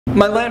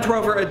My Land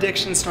Rover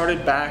addiction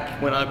started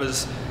back when I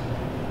was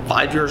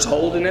 5 years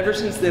old, and ever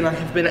since then I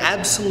have been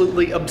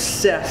absolutely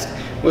obsessed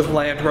with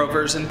Land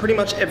Rovers in pretty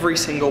much every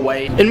single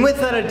way. And with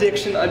that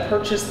addiction, I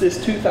purchased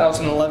this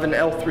 2011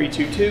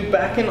 L322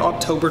 back in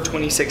October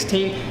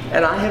 2016,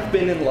 and I have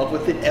been in love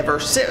with it ever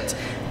since.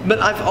 But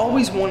I've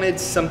always wanted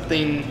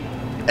something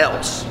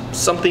else,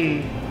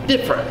 something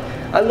different.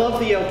 I love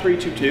the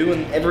L322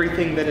 and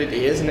everything that it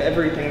is and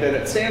everything that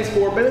it stands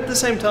for, but at the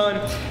same time,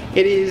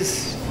 it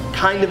is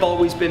kind of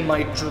always been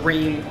my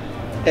dream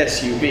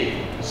SUV.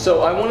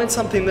 So I wanted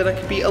something that I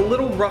could be a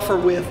little rougher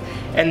with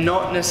and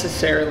not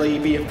necessarily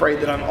be afraid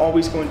that I'm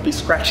always going to be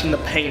scratching the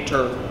paint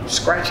or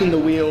scratching the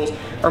wheels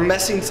or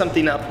messing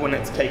something up when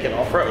it's taken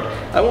off-road.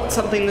 I want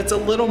something that's a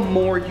little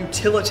more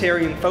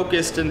utilitarian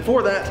focused, and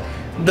for that,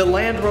 the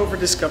Land Rover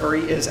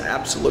Discovery is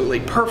absolutely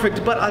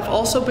perfect, but I've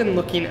also been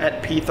looking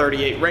at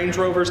P38 Range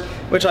Rovers,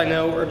 which I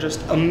know are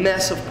just a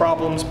mess of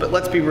problems, but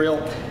let's be real,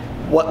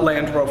 what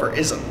Land Rover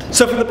isn't?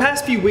 So for the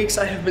past few weeks,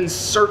 I have been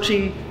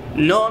searching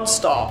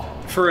non-stop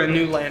for a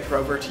new Land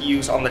Rover to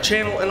use on the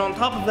channel, and on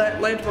top of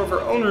that, Land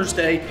Rover Owner's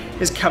Day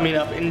is coming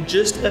up in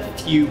just a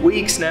few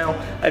weeks now.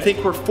 I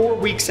think we're 4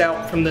 weeks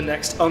out from the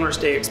next Owner's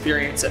Day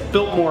experience at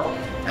Biltmore,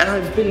 and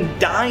I've been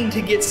dying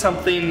to get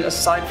something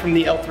aside from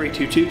the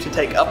L322 to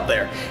take up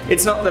there.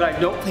 It's not that I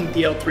don't think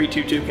the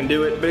L322 can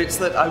do it, but it's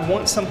that I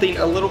want something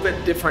a little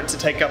bit different to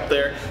take up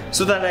there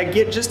so that I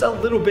get just a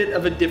little bit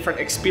of a different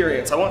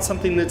experience. I want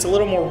something that's a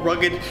little more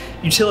rugged,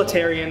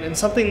 utilitarian, and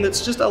something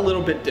that's just a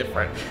little bit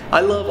different.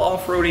 I love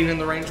off-roading in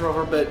the Range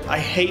Rover, but I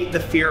hate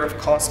the fear of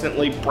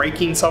constantly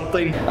breaking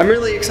something. I'm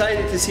really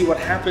excited to see what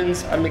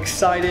happens. I'm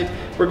excited.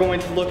 We're going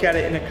to look at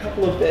it in a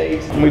couple of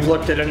days. We've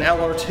looked at an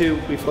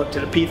LR2, we've looked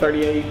at a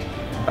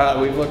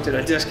P38, we've looked at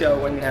a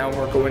Disco, and now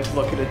we're going to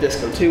look at a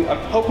Disco 2. I'm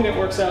hoping it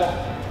works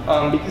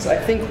out because I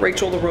think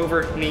Rachel the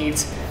Rover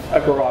needs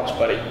a garage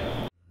buddy.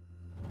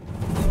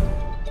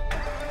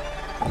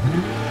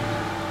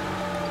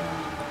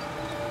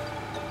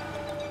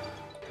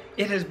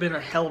 It has been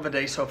a hell of a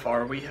day so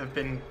far. We have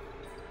been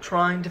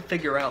trying to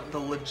figure out the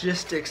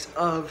logistics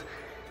of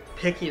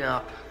picking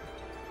up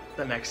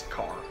the next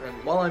car. And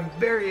while I'm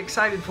very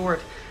excited for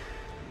it,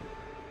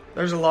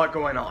 there's a lot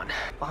going on.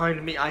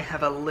 Behind me, I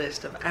have a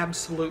list of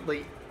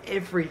absolutely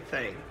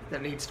everything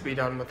that needs to be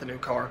done with the new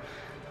car,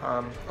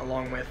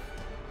 along with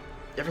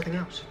everything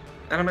else.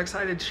 And I'm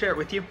excited to share it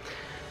with you.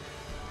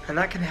 And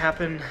that can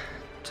happen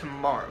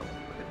tomorrow.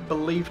 I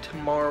believe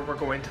tomorrow we're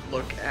going to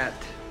look at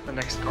the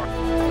next car.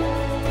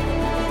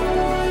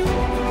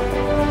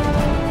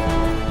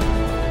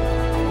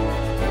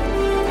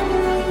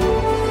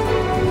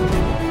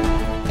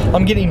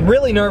 I'm getting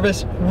really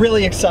nervous,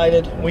 really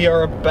excited. We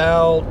are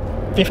about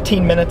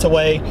 15 minutes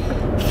away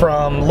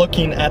from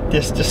looking at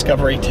this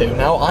Discovery 2.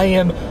 Now I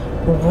am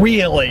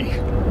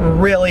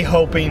really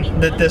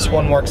hoping that this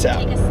one works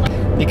out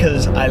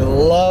because I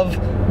love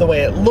the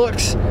way it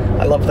looks,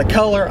 I love the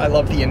color, I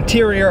love the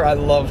interior, I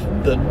love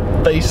the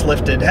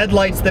facelifted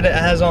headlights that it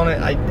has on it.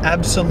 I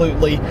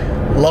absolutely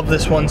love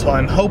this one, so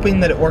I'm hoping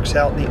that it works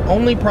out. The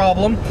only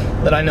problem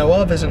that I know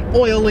of is an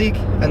oil leak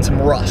and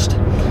some rust,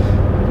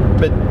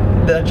 but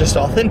that just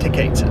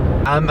authenticates it.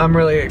 I'm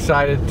really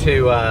excited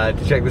to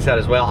check this out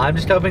as well. I'm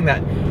just hoping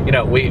that, you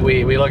know, we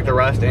look at the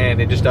rust and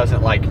it just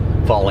doesn't like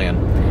fall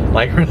in.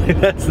 Like, really,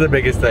 that's the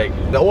biggest thing.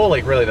 The oil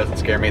leak really doesn't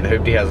scare me. The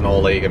hoopty has an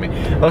oil leak. I mean,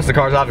 most of the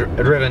cars I've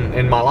driven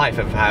in my life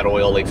have had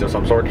oil leaks of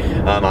some sort.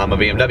 I'm a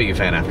BMW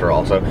fan after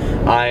all, so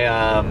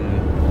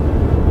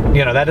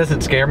you know, that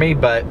doesn't scare me,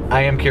 but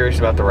I am curious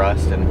about the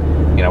rust, and,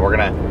 you know, we're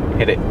gonna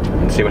hit it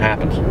and see what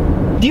happens.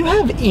 Do you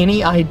have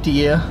any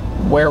idea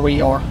where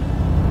we are?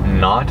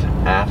 Not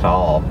at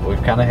all.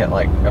 We've kind of hit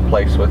like a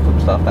place with some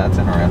stuff that's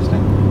interesting.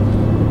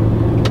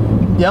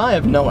 Yeah, I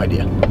have no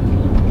idea.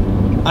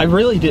 I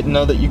really didn't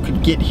know that you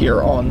could get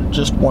here on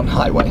just one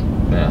highway.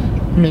 Yeah.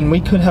 I mean, we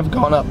could have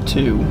gone up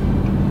to,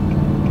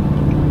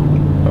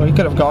 well, we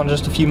could have gone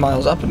just a few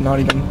miles up and not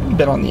even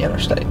been on the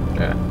interstate.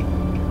 Yeah.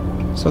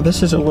 So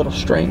this is a little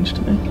strange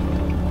to me.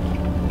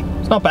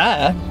 It's not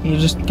bad. You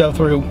just go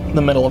through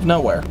the middle of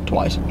nowhere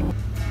twice.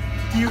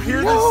 You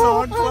hear this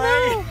song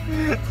play?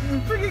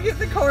 Freaking get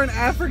the car in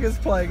Africa's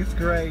playing. It's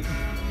great.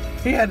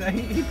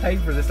 He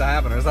paid for this to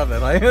happen or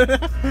something like.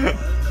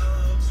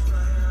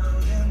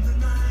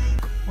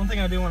 One thing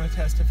I do want to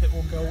test if it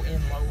will go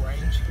in low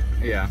range.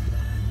 Yeah.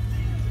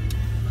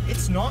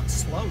 It's not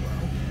slow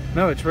though.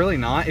 No, it's really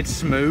not. It's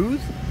smooth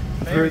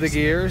through the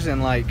gears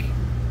and like.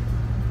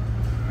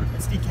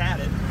 It's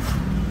decatted.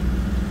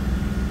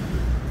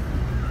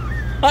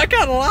 I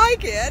kind of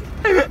like it.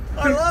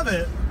 I love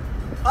it.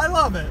 I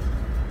love it.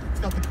 It's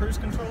got the cruise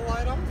control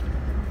light on.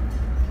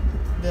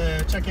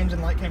 The check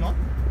engine light came on.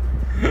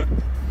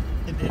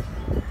 It did.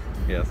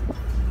 Yes.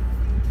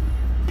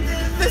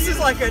 This is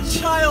like a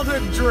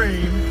childhood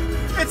dream.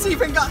 It's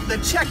even got the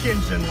check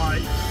engine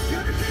light.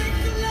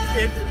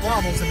 It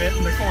wobbles a bit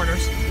in the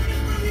corners.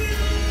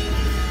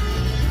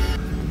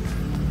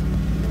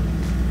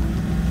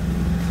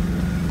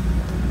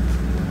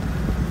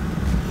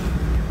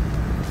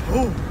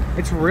 Oh,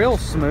 it's real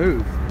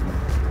smooth.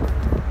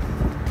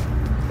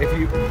 If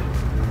you...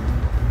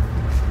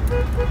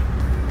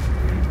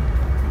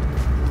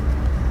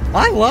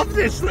 I love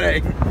this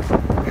thing!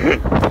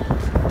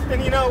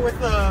 And you know, with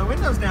the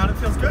windows down, it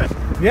feels good.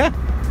 Yeah.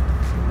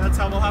 That's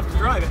how we'll have to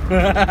drive it.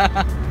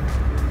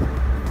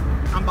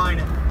 I'm buying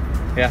it.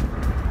 Yeah.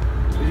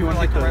 Did you want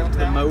to like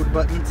the mode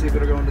button, see if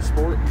it'll go into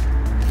sport?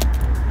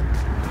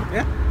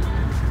 Yeah.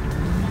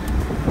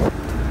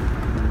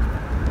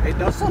 It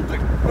does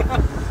something.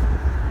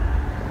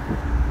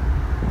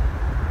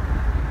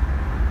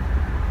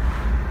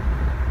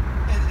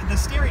 The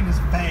steering is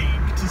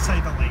vague, to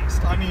say the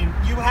least. I mean,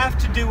 you have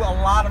to do a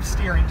lot of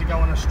steering to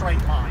go in a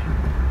straight line.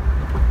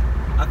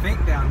 I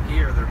think down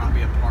here there might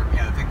be a park.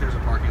 Yeah, I think there's a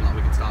parking lot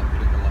we can stop and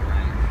put into low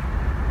range.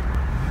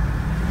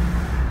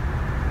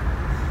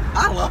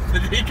 I love the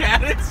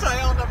decanted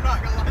sound, I'm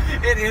not gonna lie.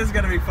 It is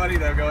gonna be funny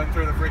though, going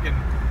through the freaking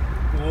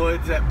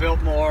woods at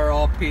Biltmore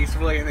all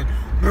peacefully and then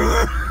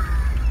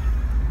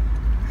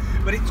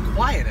but it's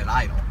quiet at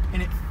idle.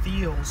 And it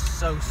feels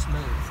so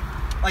smooth.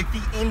 Like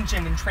the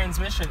engine and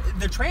transmission,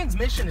 the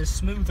transmission is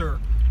smoother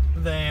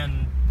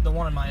than the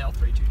one in my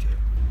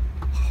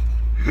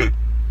L322.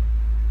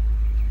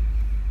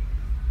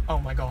 Oh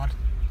my God.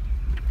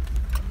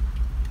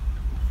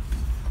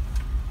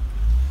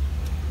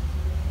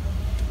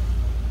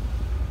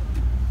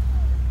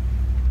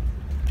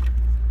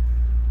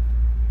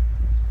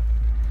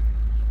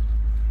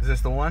 Is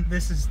this the one?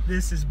 This is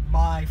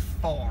by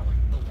far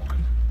the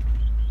one.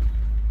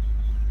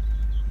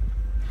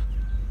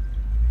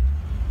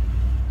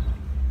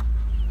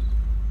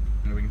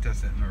 We can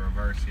test it in the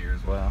reverse here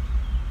as well.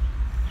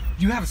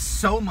 You have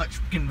so much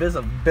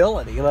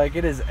visibility, like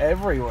it is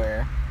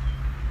everywhere.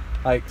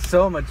 Like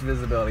so much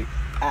visibility,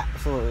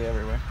 absolutely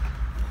everywhere.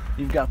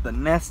 You've got the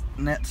net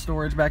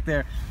storage back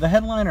there. The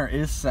headliner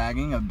is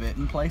sagging a bit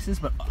in places,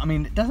 but I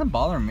mean, it doesn't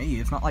bother me.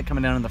 It's not like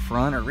coming down in the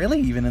front or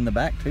really even in the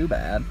back too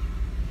bad.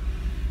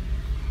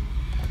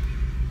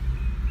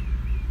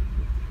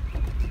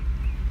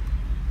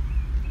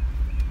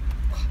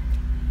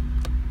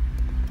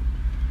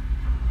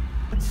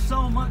 It's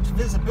so much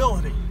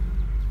visibility.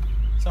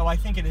 So I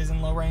think it is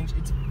in low range.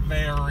 It's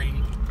very...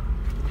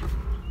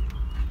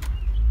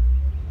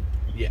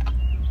 Yeah.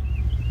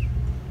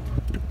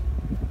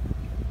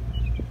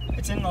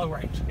 It's in low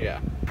range. Yeah.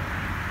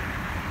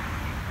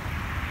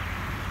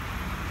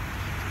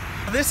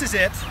 This is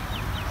it.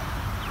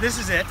 This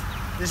is it.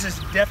 This is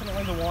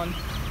definitely the one.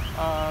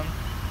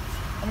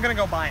 I'm gonna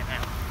go buy it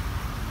now.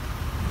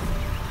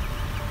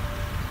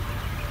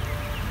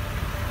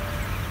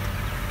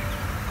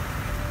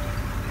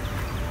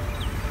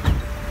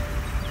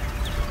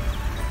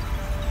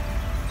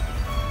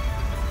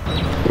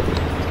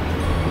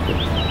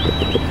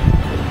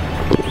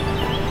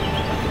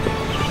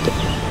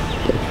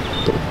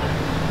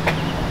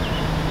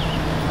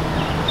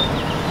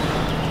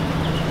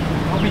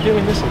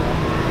 Doing this again.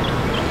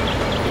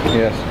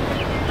 Yes.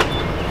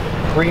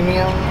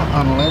 Premium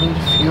unleaded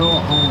fuel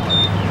only.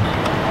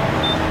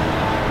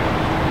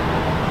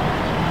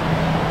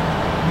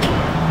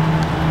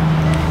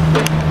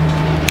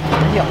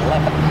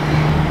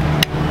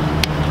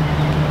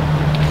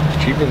 It's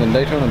cheaper than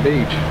Daytona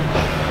Beach.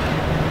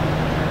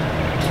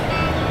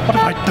 What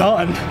have I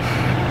done?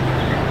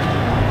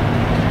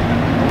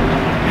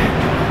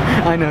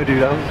 I know,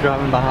 dude. I was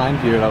driving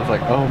behind you and I was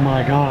like, oh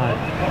my God.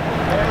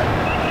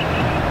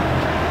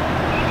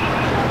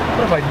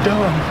 What have I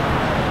done?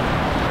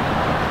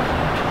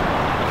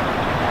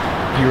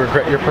 Do you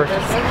regret your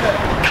purchase?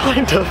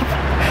 Kind of.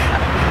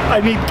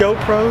 I need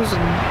GoPros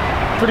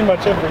and pretty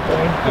much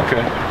everything.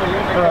 Okay.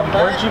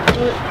 Where'd you put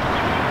it?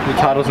 The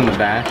title's in the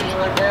dash.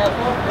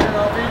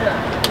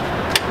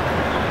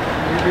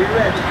 You be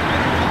ready.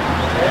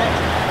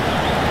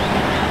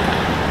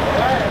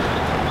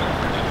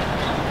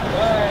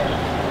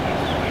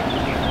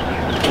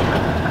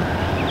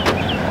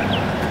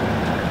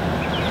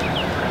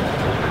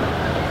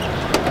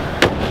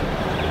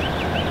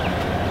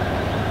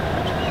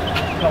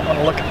 I don't want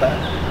to look at that.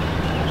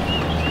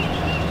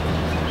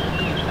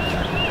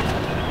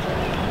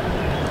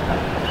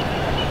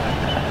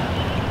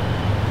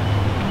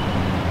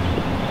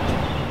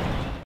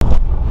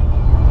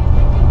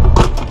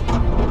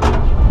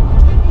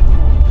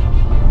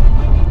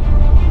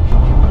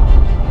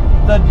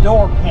 The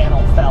door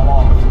panel fell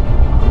off.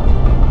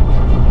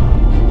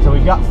 So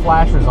we've got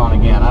flashers on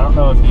again. I don't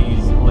know if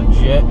he's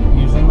legit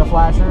using the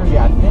flashers.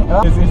 Yeah, I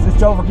think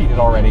it's overheated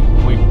already.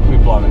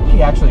 We've blown it.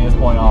 He actually is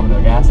pulling off into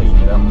a gas station.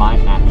 There might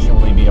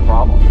actually be a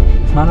problem.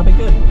 This might not be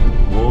good.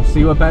 We'll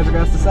see what Patrick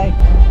has to say.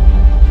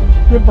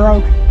 It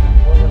broke.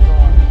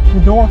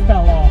 The door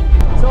fell off.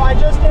 So I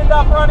just ended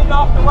up running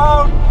off the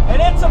road, and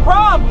it's a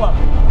problem.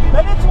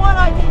 But it's one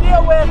I can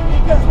deal with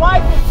because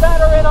life is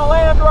better in a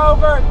Land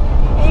Rover,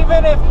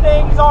 even if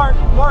things aren't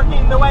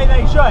working the way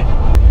they should.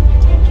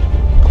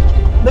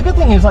 The good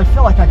thing is I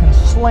feel like I can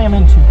slam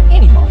into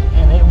anybody,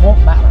 and it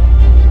won't matter.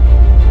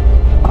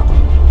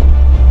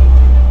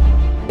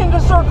 Into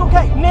Circle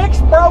K.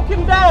 Nick's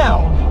broken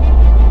down.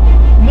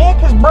 Nick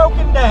has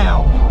broken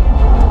down.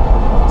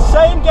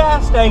 Same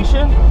gas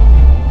station.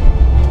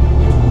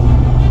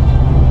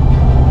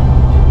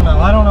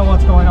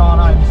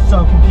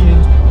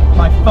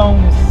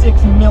 phone is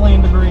 6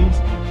 million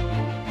degrees.